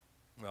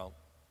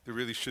There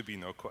really should be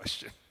no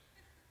question.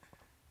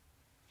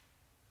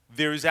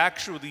 There is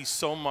actually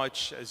so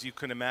much, as you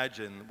can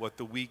imagine, what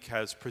the week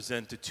has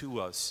presented to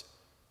us,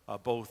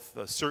 both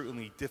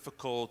certainly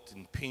difficult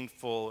and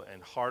painful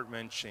and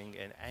heart-wrenching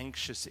and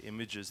anxious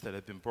images that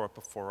have been brought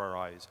before our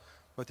eyes.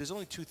 But there's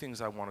only two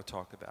things I want to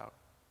talk about.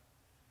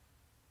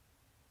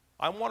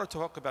 I want to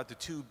talk about the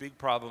two big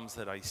problems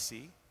that I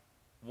see.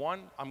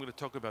 One, I'm going to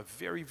talk about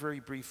very, very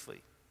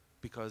briefly,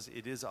 because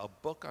it is a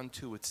book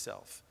unto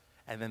itself.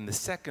 And then the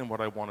second, what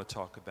I want to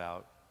talk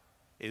about,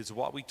 is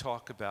what we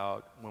talk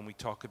about when we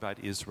talk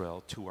about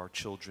Israel to our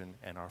children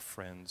and our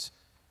friends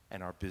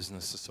and our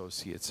business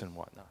associates and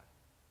whatnot.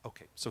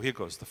 Okay, so here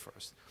goes the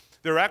first.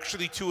 There are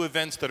actually two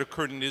events that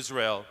occurred in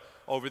Israel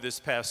over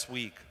this past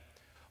week.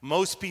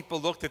 Most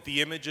people looked at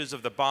the images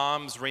of the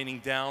bombs raining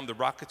down, the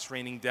rockets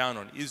raining down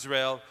on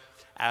Israel,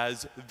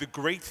 as the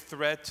great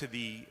threat to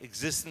the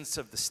existence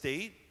of the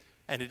state,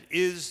 and it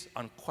is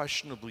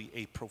unquestionably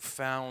a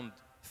profound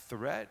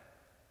threat.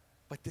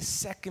 But the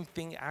second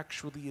thing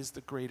actually is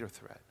the greater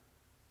threat.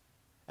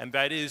 And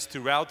that is,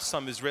 throughout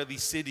some Israeli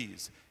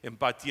cities, in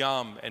Bat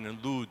Yam and in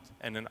Lud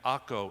and in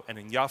Akko and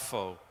in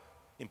Yafo,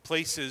 in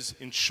places,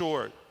 in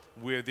short,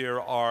 where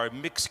there are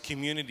mixed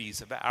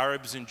communities of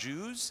Arabs and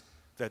Jews,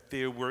 that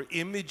there were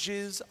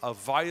images of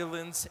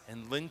violence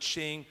and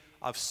lynching,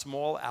 of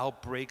small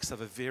outbreaks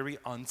of a very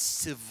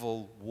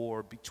uncivil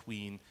war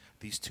between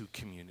these two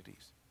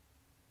communities.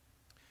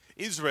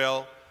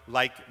 Israel,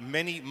 like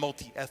many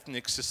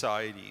multi-ethnic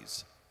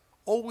societies,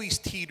 always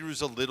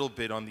teeters a little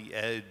bit on the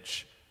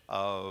edge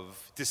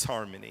of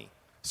disharmony.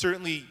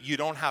 Certainly, you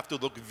don't have to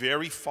look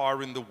very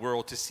far in the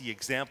world to see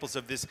examples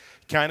of this.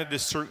 Canada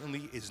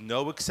certainly is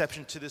no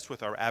exception to this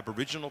with our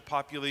Aboriginal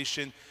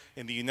population.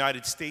 In the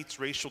United States,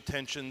 racial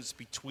tensions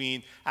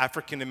between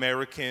African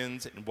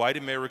Americans and white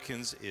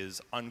Americans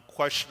is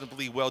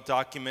unquestionably well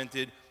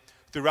documented.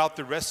 Throughout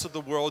the rest of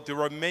the world,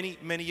 there are many,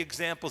 many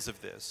examples of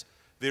this.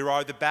 There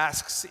are the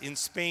Basques in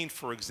Spain,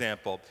 for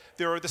example.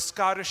 There are the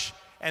Scottish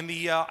and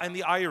the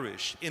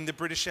Irish in the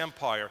British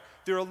Empire.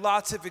 There are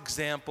lots of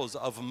examples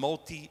of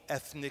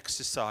multi-ethnic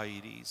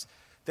societies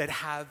that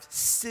have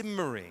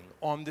simmering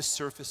on the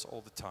surface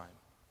all the time.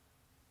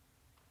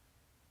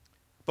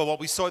 But what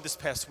we saw this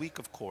past week,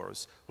 of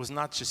course, was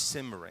not just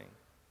simmering.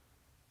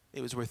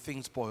 It was where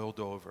things boiled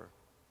over.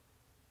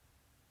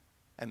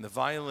 And the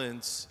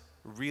violence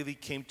really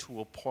came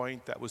to a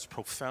point that was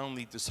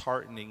profoundly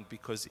disheartening,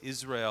 because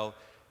Israel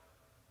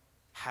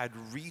had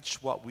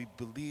reached what we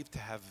believe to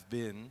have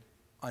been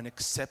an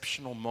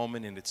exceptional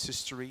moment in its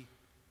history,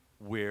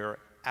 where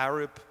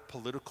Arab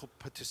political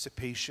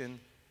participation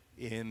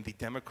in the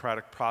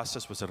democratic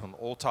process was at an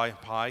all-time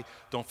high.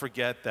 Don't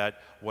forget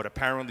that what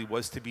apparently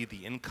was to be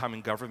the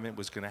incoming government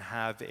was going to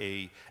have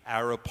an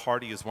Arab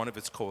party as one of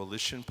its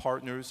coalition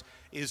partners.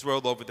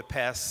 Israel, over the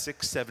past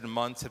 6-7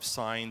 months, have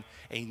signed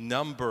a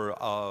number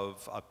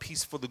of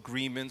peaceful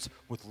agreements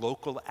with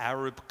local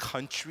Arab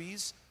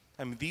countries.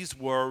 I mean, these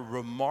were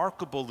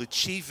remarkable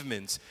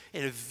achievements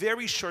in a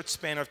very short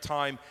span of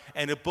time,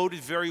 and it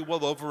boded very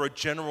well over a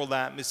general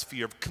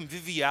atmosphere of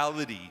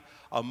conviviality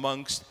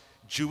amongst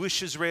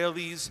Jewish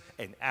Israelis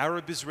and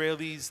Arab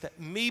Israelis, that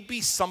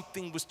maybe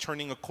something was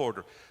turning a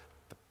corner.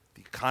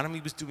 The economy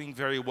was doing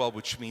very well,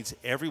 which means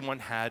everyone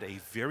had a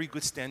very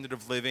good standard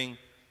of living.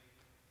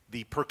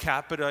 The per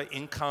capita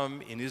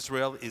income in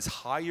Israel is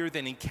higher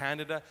than in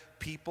Canada.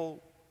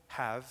 People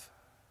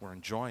were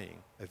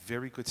enjoying a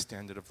very good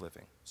standard of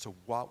living. So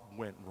what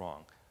went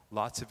wrong?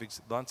 Lots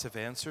of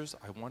answers.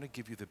 I want to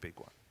give you the big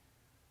one.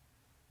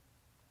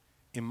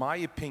 In my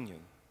opinion,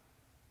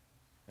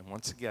 and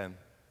once again,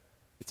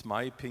 it's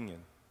my opinion,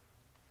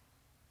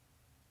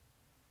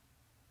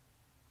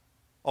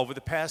 over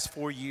the past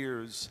 4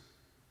 years,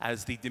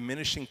 as the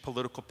diminishing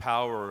political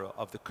power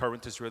of the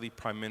current Israeli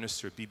Prime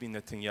Minister, Bibi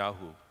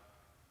Netanyahu,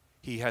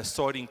 he has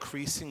sought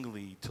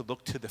increasingly to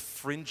look to the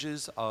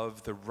fringes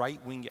of the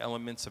right-wing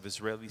elements of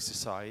Israeli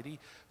society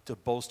to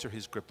bolster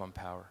his grip on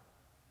power.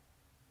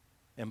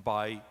 And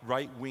by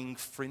right-wing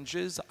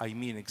fringes, I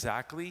mean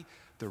exactly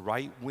the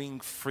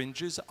right-wing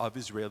fringes of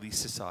Israeli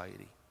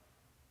society,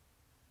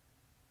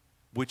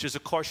 which is a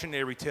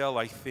cautionary tale,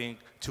 I think,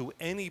 to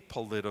any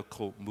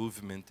political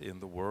movement in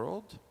the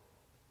world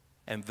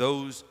and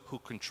those who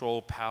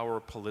control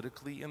power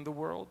politically in the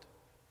world.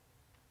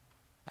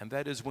 And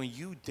that is, when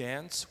you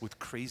dance with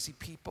crazy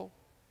people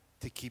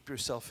to keep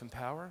yourself in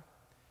power,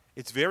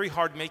 it's very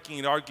hard making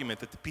an argument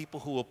that the people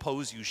who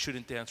oppose you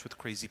shouldn't dance with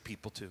crazy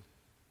people too.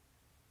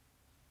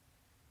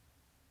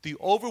 The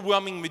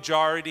overwhelming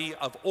majority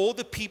of all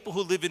the people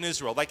who live in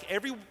Israel, like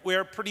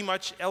everywhere pretty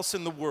much else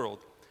in the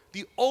world,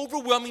 the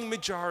overwhelming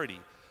majority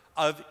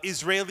of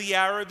Israeli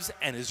Arabs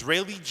and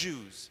Israeli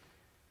Jews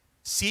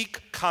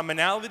seek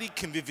commonality,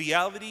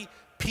 conviviality,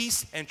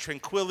 peace and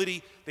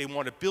tranquility. They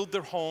want to build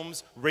their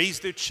homes, raise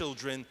their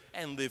children,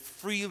 and live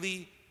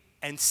freely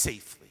and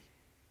safely.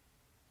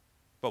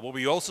 But what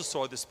we also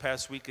saw this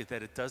past week is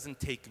that it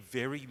doesn't take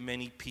very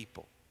many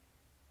people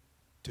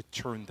to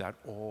turn that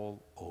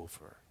all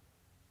over.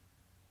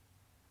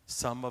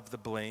 Some of the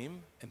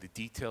blame, and the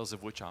details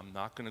of which I'm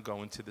not going to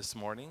go into this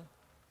morning,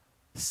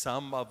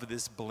 some of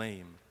this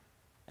blame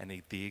and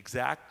the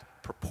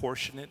exact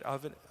proportionate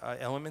of it,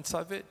 elements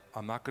of it,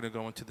 I'm not going to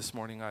go into this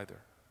morning either.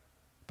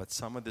 But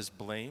some of this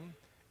blame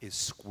is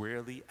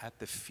squarely at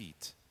the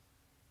feet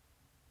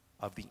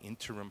of the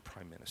interim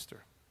prime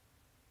minister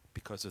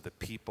because of the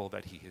people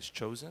that he has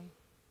chosen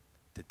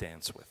to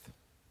dance with.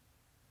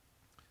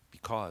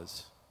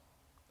 Because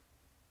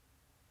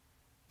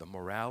the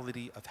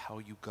morality of how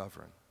you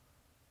govern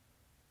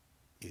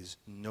is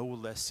no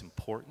less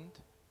important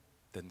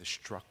than the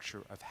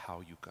structure of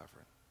how you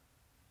govern.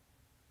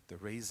 The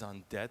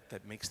raison d'etre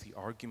that makes the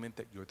argument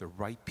that you're the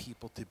right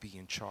people to be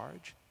in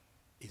charge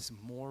is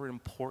more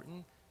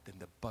important than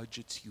the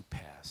budgets you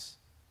pass.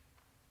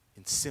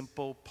 In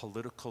simple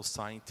political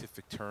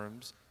scientific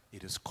terms,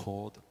 it is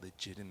called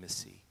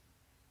legitimacy.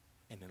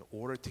 And in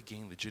order to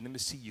gain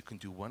legitimacy, you can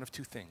do one of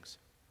two things.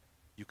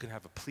 You can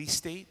have a police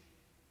state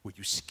where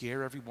you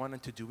scare everyone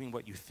into doing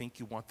what you think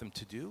you want them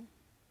to do,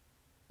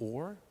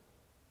 or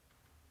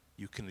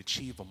you can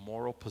achieve a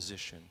moral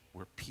position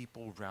where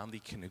people roundly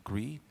can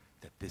agree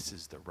that this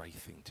is the right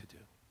thing to do.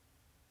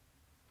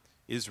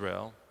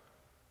 Israel,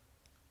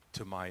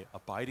 to my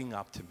abiding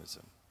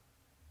optimism,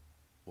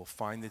 will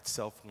find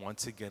itself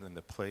once again in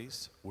the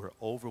place where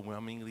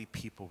overwhelmingly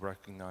people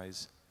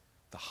recognize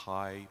the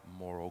high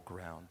moral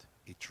ground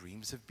it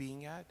dreams of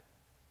being at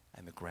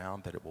and the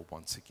ground that it will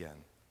once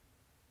again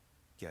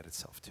get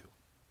itself to.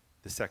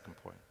 The second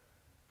point.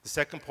 The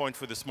second point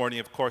for this morning,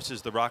 of course,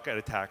 is the rocket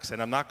attacks.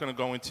 And I'm not going to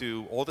go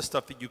into all the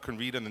stuff that you can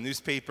read in the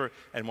newspaper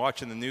and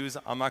watch in the news.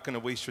 I'm not going to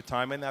waste your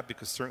time on that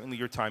because certainly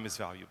your time is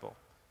valuable.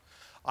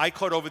 I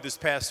caught over this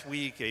past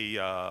week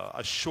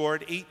a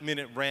short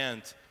 8-minute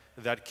rant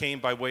that came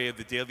by way of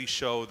The Daily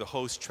Show, the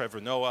host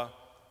Trevor Noah.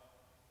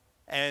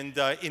 And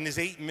in his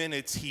 8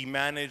 minutes, he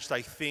managed,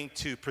 I think,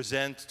 to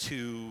present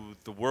to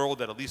the world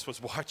that at least was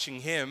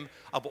watching him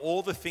of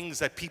all the things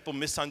that people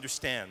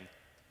misunderstand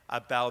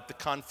about the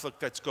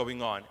conflict that's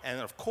going on. And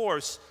of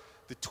course,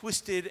 the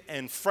twisted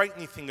and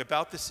frightening thing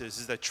about this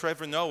is that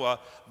Trevor Noah,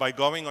 by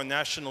going on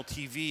national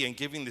TV and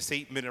giving this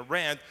 8-minute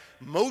rant,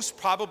 most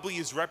probably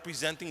is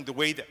representing the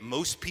way that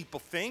most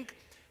people think,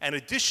 and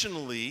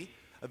additionally,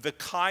 the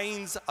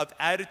kinds of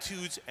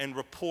attitudes and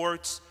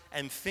reports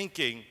and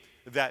thinking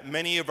that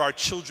many of our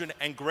children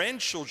and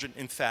grandchildren,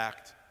 in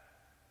fact,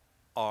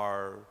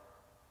 are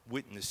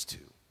witness to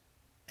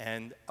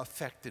and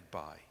affected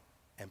by,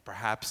 and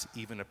perhaps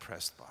even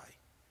oppressed by.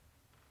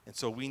 And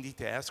so we need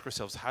to ask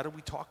ourselves, how do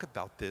we talk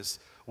about this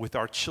with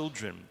our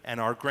children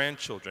and our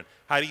grandchildren?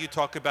 How do you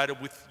talk about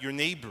it with your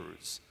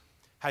neighbors?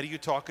 How do you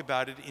talk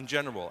about it in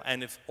general?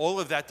 And if all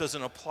of that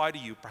doesn't apply to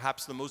you,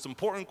 perhaps the most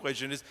important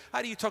question is,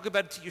 how do you talk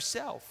about it to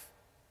yourself?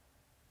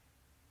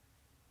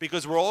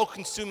 Because we're all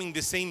consuming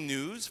the same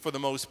news for the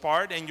most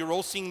part, and you're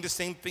all seeing the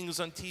same things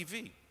on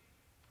TV.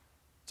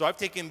 So I've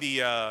taken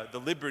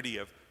the liberty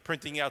of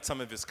printing out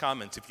some of his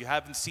comments. If you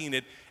haven't seen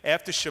it,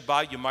 after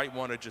Shabbat, you might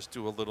want to just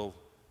do a little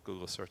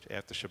Google search.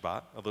 After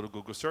Shabbat, a little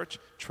Google search.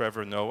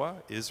 Trevor Noah,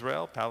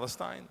 Israel,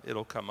 Palestine.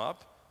 It'll come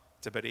up.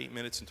 It's about 8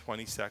 minutes and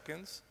 20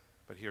 seconds,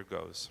 but here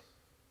goes.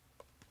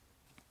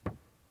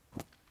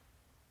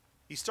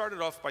 He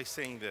started off by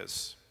saying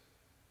this.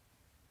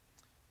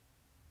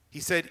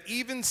 He said,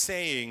 even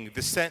saying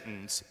the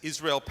sentence,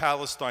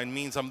 Israel-Palestine,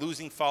 means I'm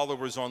losing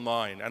followers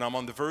online and I'm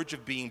on the verge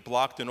of being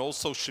blocked in all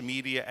social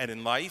media and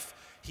in life.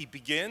 He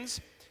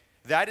begins,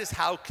 that is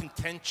how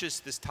contentious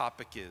this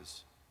topic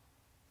is.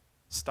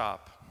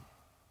 Stop.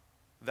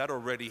 That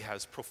already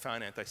has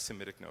profound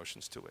anti-Semitic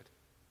notions to it.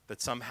 That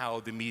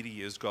somehow the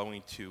media is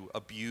going to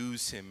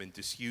abuse him and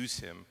disuse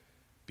him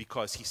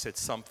because he said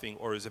something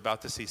or is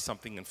about to say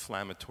something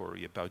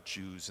inflammatory about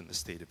Jews in the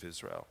state of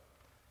Israel.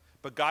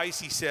 But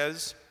guys, he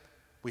says,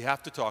 we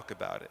have to talk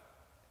about it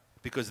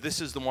because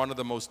this is one of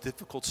the most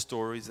difficult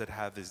stories that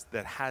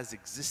has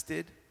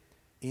existed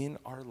in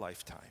our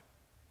lifetime.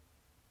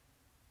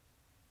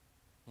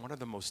 One of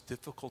the most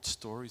difficult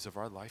stories of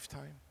our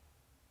lifetime?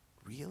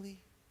 Really?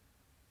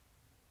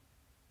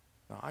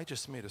 Now, I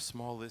just made a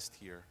small list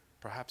here.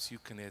 Perhaps you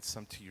can add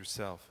some to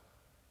yourself.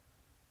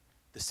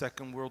 The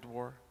Second World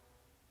War,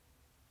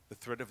 the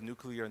threat of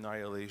nuclear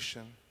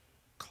annihilation,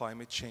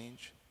 climate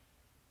change,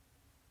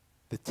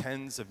 the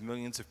tens of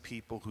millions of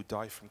people who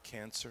die from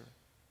cancer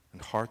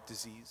and heart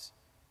disease,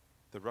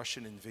 the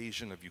Russian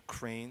invasion of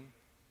Ukraine,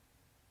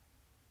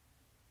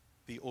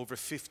 the over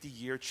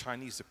 50-year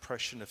Chinese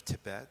oppression of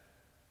Tibet,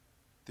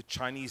 the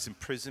Chinese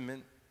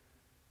imprisonment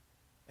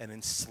and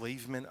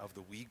enslavement of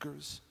the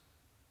Uyghurs,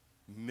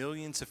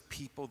 millions of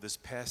people this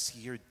past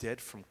year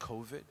dead from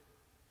COVID,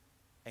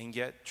 and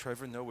yet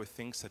Trevor Noah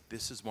thinks that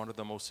this is one of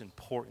the most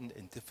important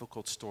and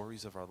difficult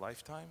stories of our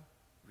lifetime?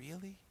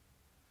 Really?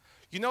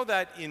 You know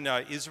that in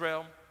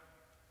Israel,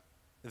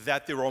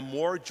 that there are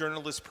more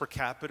journalists per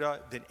capita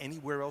than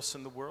anywhere else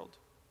in the world?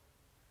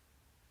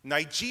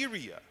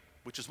 Nigeria,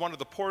 which is one of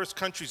the poorest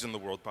countries in the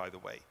world, by the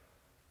way.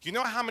 Do you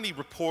know how many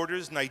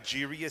reporters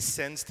Nigeria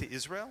sends to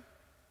Israel?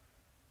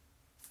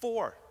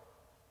 4.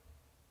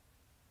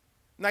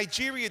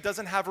 Nigeria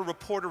doesn't have a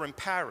reporter in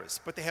Paris,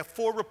 but they have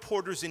 4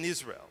 reporters in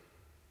Israel.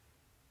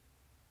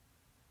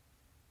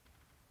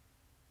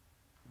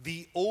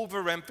 The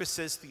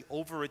overemphasis, the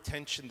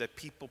overattention that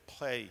people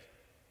pay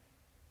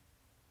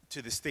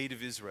to the state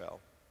of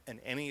Israel and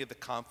any of the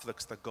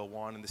conflicts that go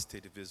on in the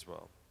state of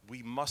Israel,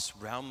 we must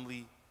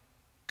roundly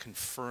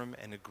confirm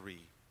and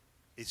agree,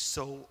 is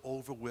so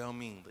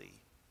overwhelmingly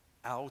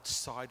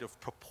outside of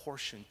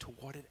proportion to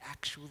what it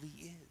actually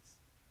is.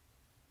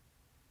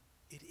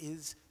 It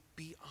is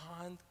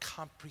beyond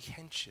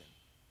comprehension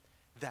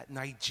that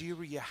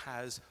Nigeria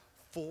has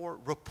 4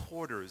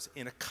 reporters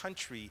in a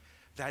country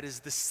that is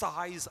the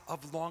size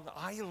of Long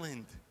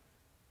Island.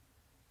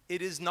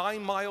 It is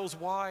 9 miles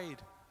wide,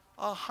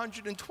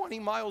 120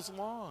 miles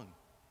long,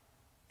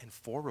 and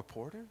 4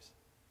 reporters?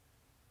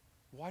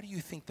 Why do you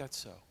think that's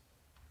so?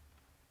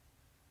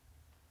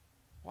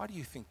 Why do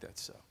you think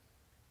that's so?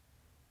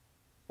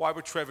 Why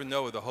would Trevor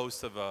Noah, the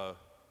host of a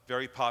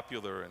very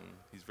popular, and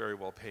he's very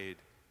well paid,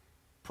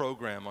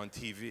 program on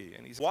TV,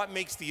 and what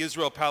makes the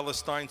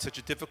Israel-Palestine such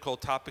a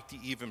difficult topic to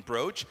even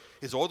broach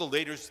is all the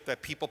layers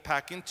that people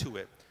pack into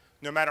it.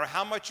 No matter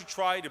how much you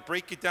try to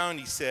break it down,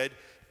 he said,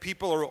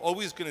 people are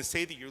always going to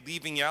say that you're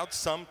leaving out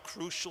some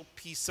crucial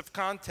piece of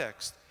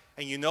context.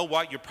 And you know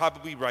what? You're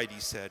probably right, he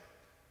said.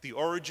 The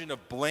origin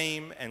of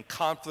blame and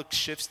conflict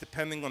shifts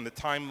depending on the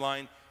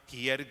timeline.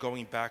 He added,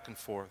 going back and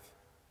forth.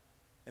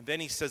 And then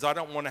he says, I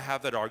don't want to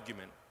have that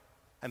argument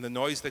and the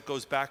noise that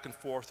goes back and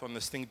forth on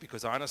this thing,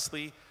 because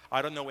honestly,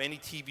 I don't know any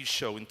TV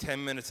show in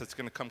 10 minutes that's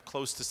going to come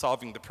close to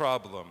solving the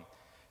problem.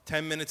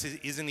 10 minutes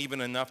isn't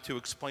even enough to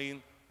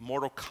explain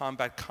Mortal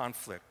Kombat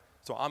conflict,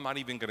 so I'm not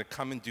even going to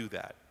come and do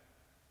that.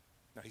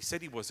 Now, he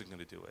said he wasn't going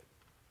to do it,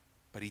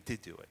 but he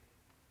did do it.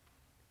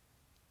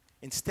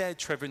 Instead,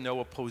 Trevor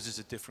Noah poses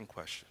a different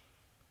question.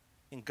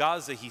 In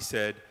Gaza, he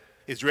said,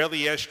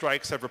 Israeli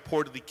airstrikes have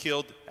reportedly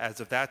killed, as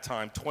of that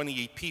time,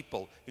 28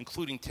 people,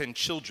 including 10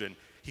 children.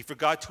 He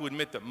forgot to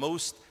admit that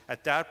most,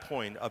 at that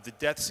point, of the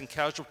deaths and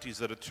casualties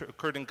that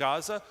occurred in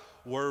Gaza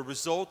were a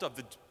result of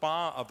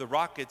the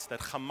rockets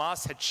that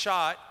Hamas had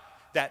shot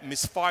that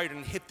misfired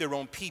and hit their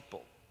own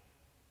people.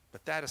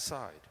 But that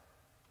aside,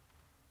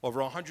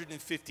 over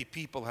 150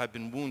 people have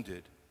been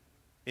wounded.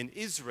 In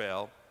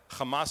Israel,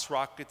 Hamas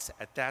rockets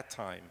at that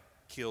time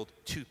killed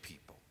 2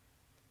 people.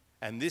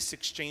 And this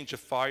exchange of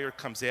fire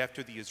comes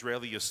after the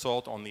Israeli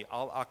assault on the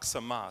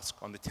Al-Aqsa Mosque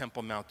on the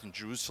Temple Mount in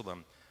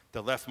Jerusalem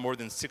that left more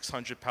than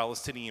 600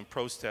 Palestinian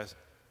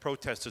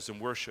protesters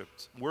and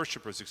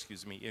worshipers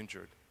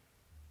injured.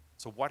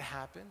 So what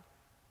happened?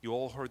 You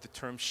all heard the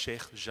term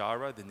Sheikh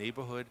Jarrah, the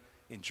neighborhood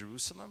in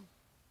Jerusalem?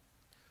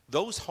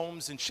 Those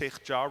homes in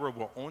Sheikh Jarrah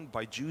were owned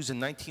by Jews in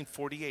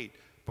 1948,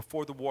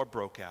 before the war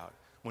broke out.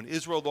 When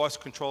Israel lost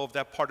control of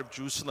that part of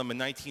Jerusalem in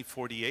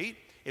 1948,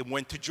 it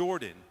went to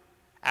Jordan.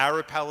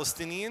 Arab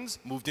Palestinians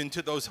moved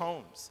into those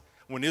homes.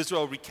 When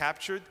Israel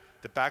recaptured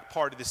the back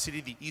part of the city,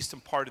 the eastern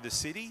part of the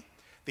city,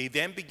 they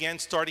then began,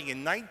 starting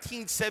in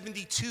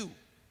 1972,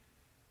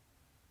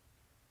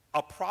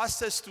 a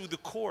process through the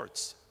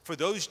courts for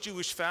those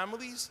Jewish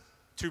families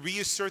to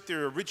reassert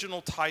their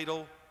original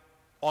title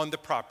on the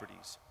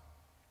properties.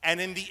 And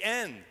in the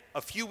end,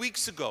 a few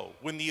weeks ago,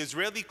 when the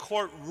Israeli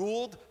court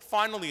ruled,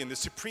 finally, and the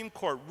Supreme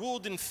Court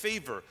ruled in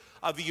favor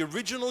of the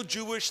original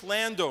Jewish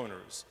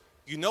landowners,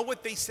 you know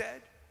what they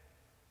said?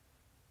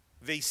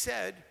 They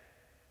said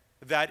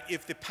that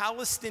if the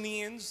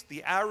Palestinians,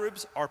 the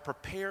Arabs, are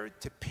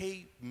prepared to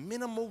pay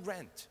minimal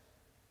rent,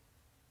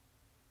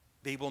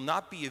 they will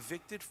not be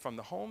evicted from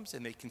the homes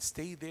and they can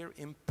stay there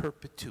in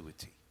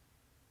perpetuity.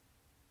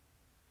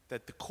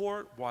 That the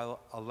court,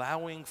 while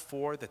allowing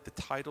for that the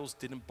titles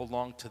didn't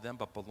belong to them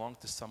but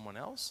belonged to someone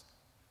else,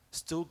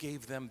 still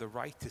gave them the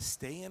right to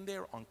stay in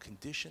there on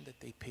condition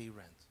that they pay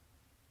rent.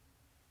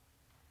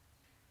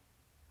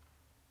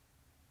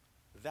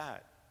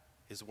 That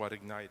is what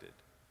ignited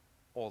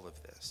all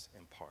of this,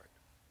 in part.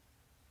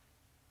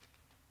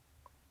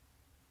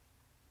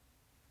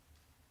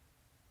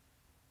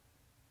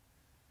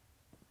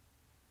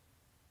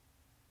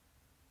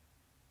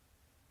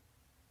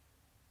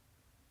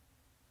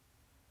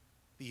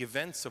 The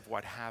events of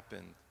what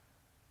happened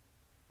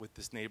with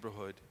this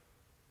neighborhood,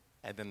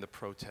 and then the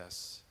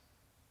protests,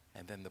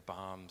 and then the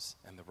bombs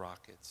and the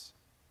rockets,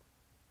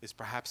 is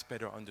perhaps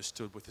better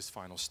understood with his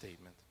final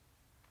statement.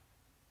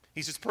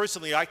 He says,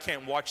 personally, I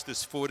can't watch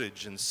this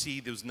footage and see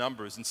those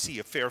numbers and see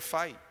a fair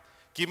fight.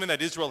 Given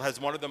that Israel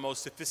has one of the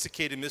most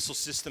sophisticated missile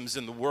systems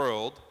in the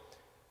world,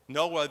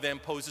 Noah then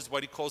poses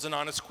what he calls an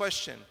honest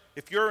question.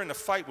 If you're in a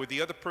fight where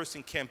the other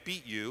person can't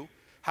beat you,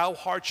 how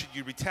hard should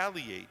you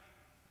retaliate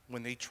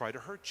when they try to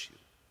hurt you?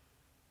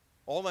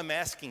 All I'm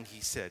asking,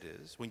 he said,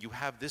 is when you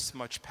have this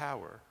much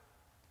power,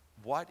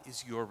 what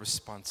is your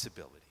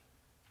responsibility?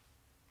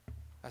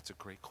 That's a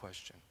great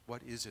question.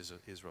 What is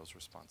Israel's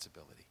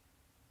responsibility?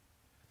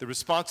 The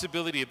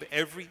responsibility of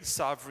every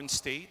sovereign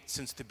state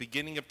since the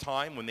beginning of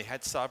time, when they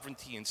had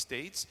sovereignty in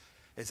states,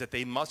 is that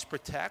they must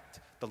protect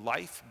the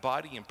life,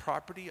 body, and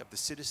property of the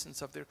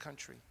citizens of their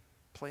country.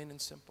 Plain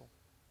and simple.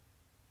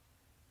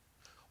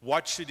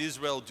 What should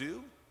Israel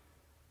do?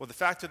 Well, the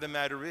fact of the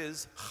matter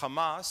is,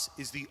 Hamas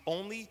is the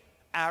only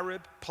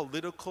Arab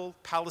political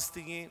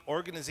Palestinian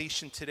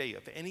organization today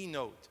of any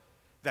note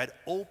that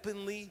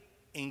openly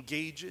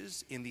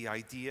engages in the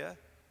idea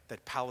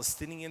that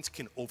Palestinians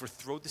can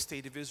overthrow the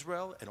state of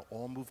Israel and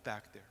all move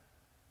back there.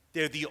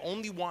 They're the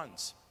only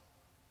ones.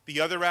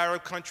 The other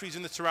Arab countries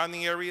in the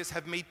surrounding areas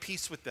have made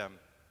peace with them.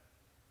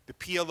 The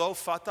PLO,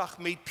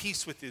 Fatah, made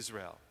peace with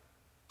Israel.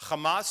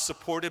 Hamas,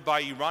 supported by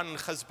Iran and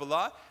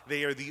Hezbollah,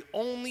 they are the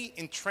only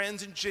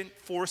intransigent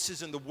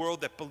forces in the world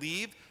that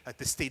believe that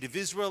the state of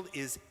Israel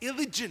is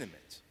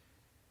illegitimate.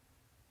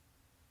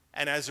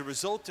 And as a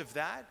result of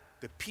that,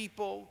 the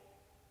people,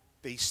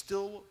 they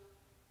still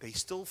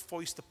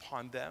foist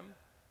upon them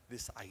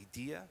this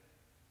idea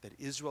that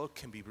Israel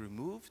can be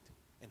removed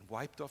and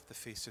wiped off the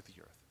face of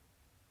the earth.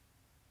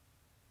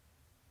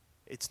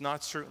 It's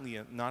not certainly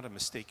not a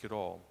mistake at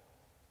all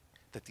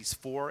that these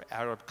 4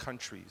 Arab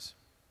countries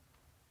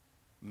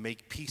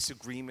make peace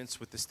agreements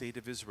with the state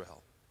of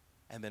Israel,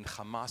 and then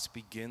Hamas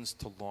begins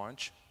to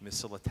launch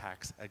missile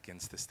attacks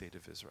against the state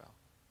of Israel.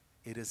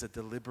 It is a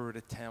deliberate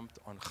attempt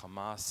on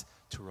Hamas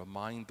to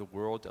remind the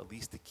world, at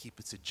least to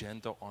keep its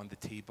agenda on the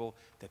table,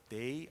 that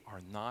they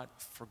are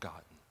not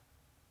forgotten.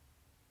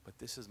 But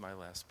this is my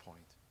last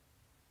point,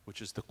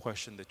 which is the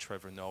question that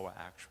Trevor Noah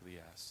actually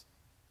asked.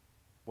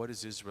 What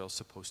is Israel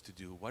supposed to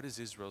do? What is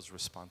Israel's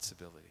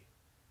responsibility?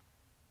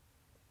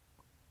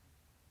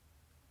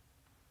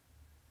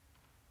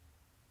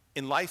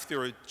 In life,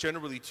 there are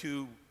generally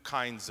 2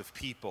 kinds of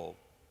people.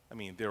 I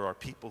mean, there are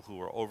people who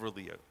are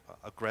overly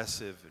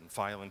aggressive and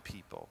violent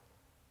people,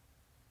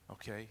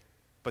 okay?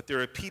 But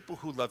there are people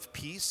who love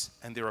peace,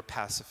 and there are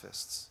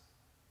pacifists.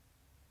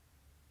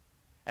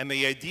 And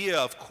the idea,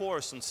 of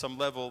course, on some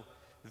level,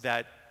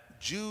 that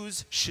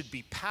Jews should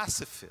be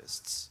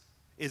pacifists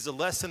is a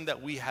lesson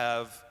that we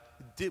have,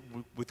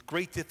 with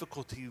great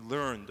difficulty,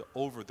 learned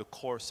over the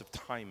course of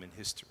time in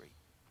history.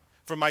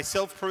 For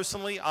myself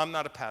personally, I'm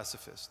not a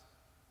pacifist.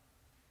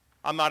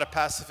 I'm not a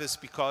pacifist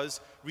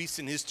because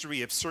recent history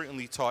have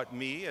certainly taught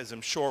me, as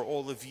I'm sure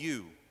all of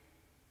you,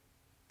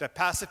 that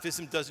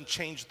pacifism doesn't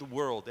change the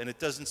world and it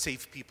doesn't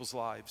save people's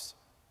lives.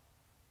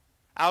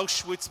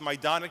 Auschwitz,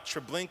 Majdanek,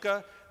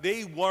 Treblinka,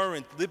 they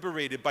weren't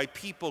liberated by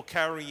people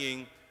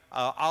carrying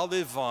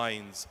olive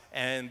vines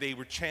and they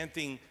were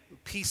chanting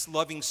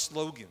peace-loving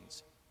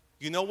slogans.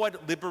 You know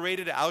what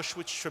liberated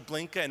Auschwitz,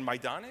 Treblinka, and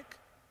Majdanek?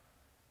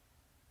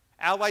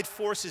 Allied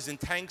forces in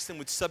tanks and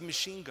with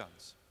submachine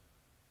guns.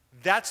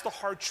 That's the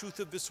hard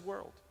truth of this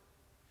world.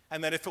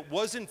 And that if it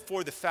wasn't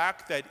for the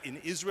fact that in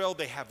Israel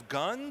they have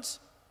guns,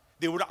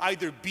 there would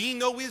either be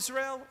no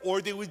Israel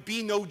or there would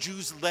be no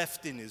Jews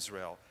left in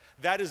Israel.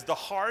 That is the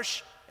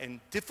harsh and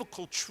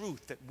difficult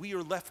truth that we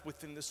are left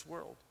with in this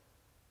world.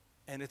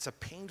 And it's a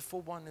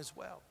painful one as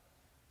well.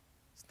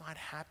 It's not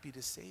happy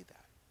to say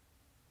that.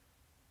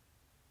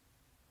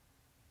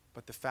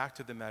 But the fact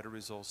of the matter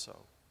is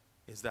also,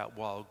 is that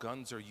while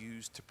guns are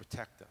used to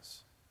protect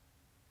us,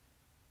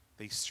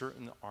 they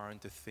certainly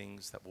aren't the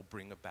things that will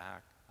bring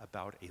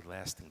about a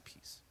lasting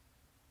peace.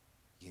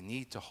 You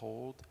need to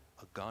hold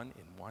a gun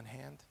in one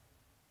hand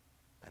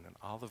and an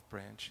olive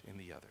branch in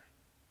the other.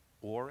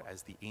 Or,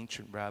 as the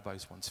ancient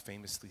rabbis once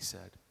famously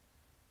said,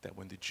 that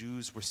when the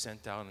Jews were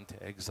sent out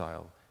into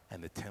exile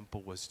and the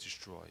temple was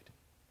destroyed,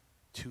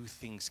 2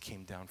 things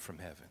came down from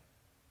heaven: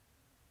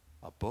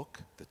 a book,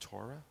 the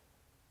Torah,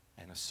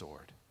 and a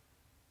sword,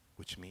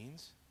 which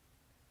means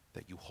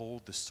that you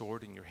hold the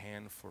sword in your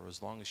hand for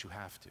as long as you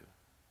have to,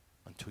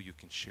 until you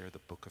can share the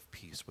book of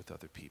peace with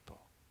other people.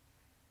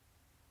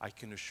 I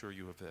can assure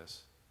you of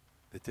this: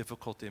 the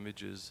difficult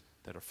images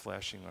that are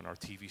flashing on our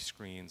TV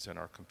screens and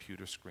our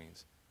computer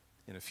screens,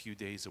 in a few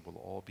days it will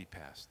all be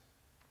past,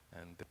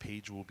 and the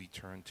page will be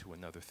turned to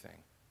another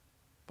thing.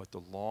 But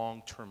the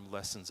long-term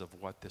lessons of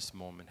what this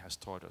moment has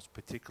taught us,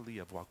 particularly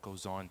of what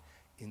goes on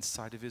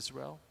inside of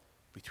Israel,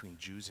 between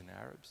Jews and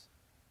Arabs,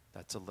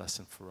 that's a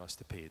lesson for us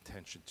to pay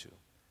attention to.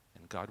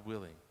 And God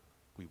willing,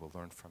 we will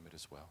learn from it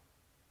as well.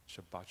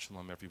 Shabbat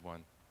Shalom,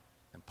 everyone.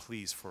 And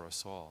please, for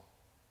us all,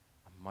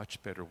 a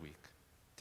much better week.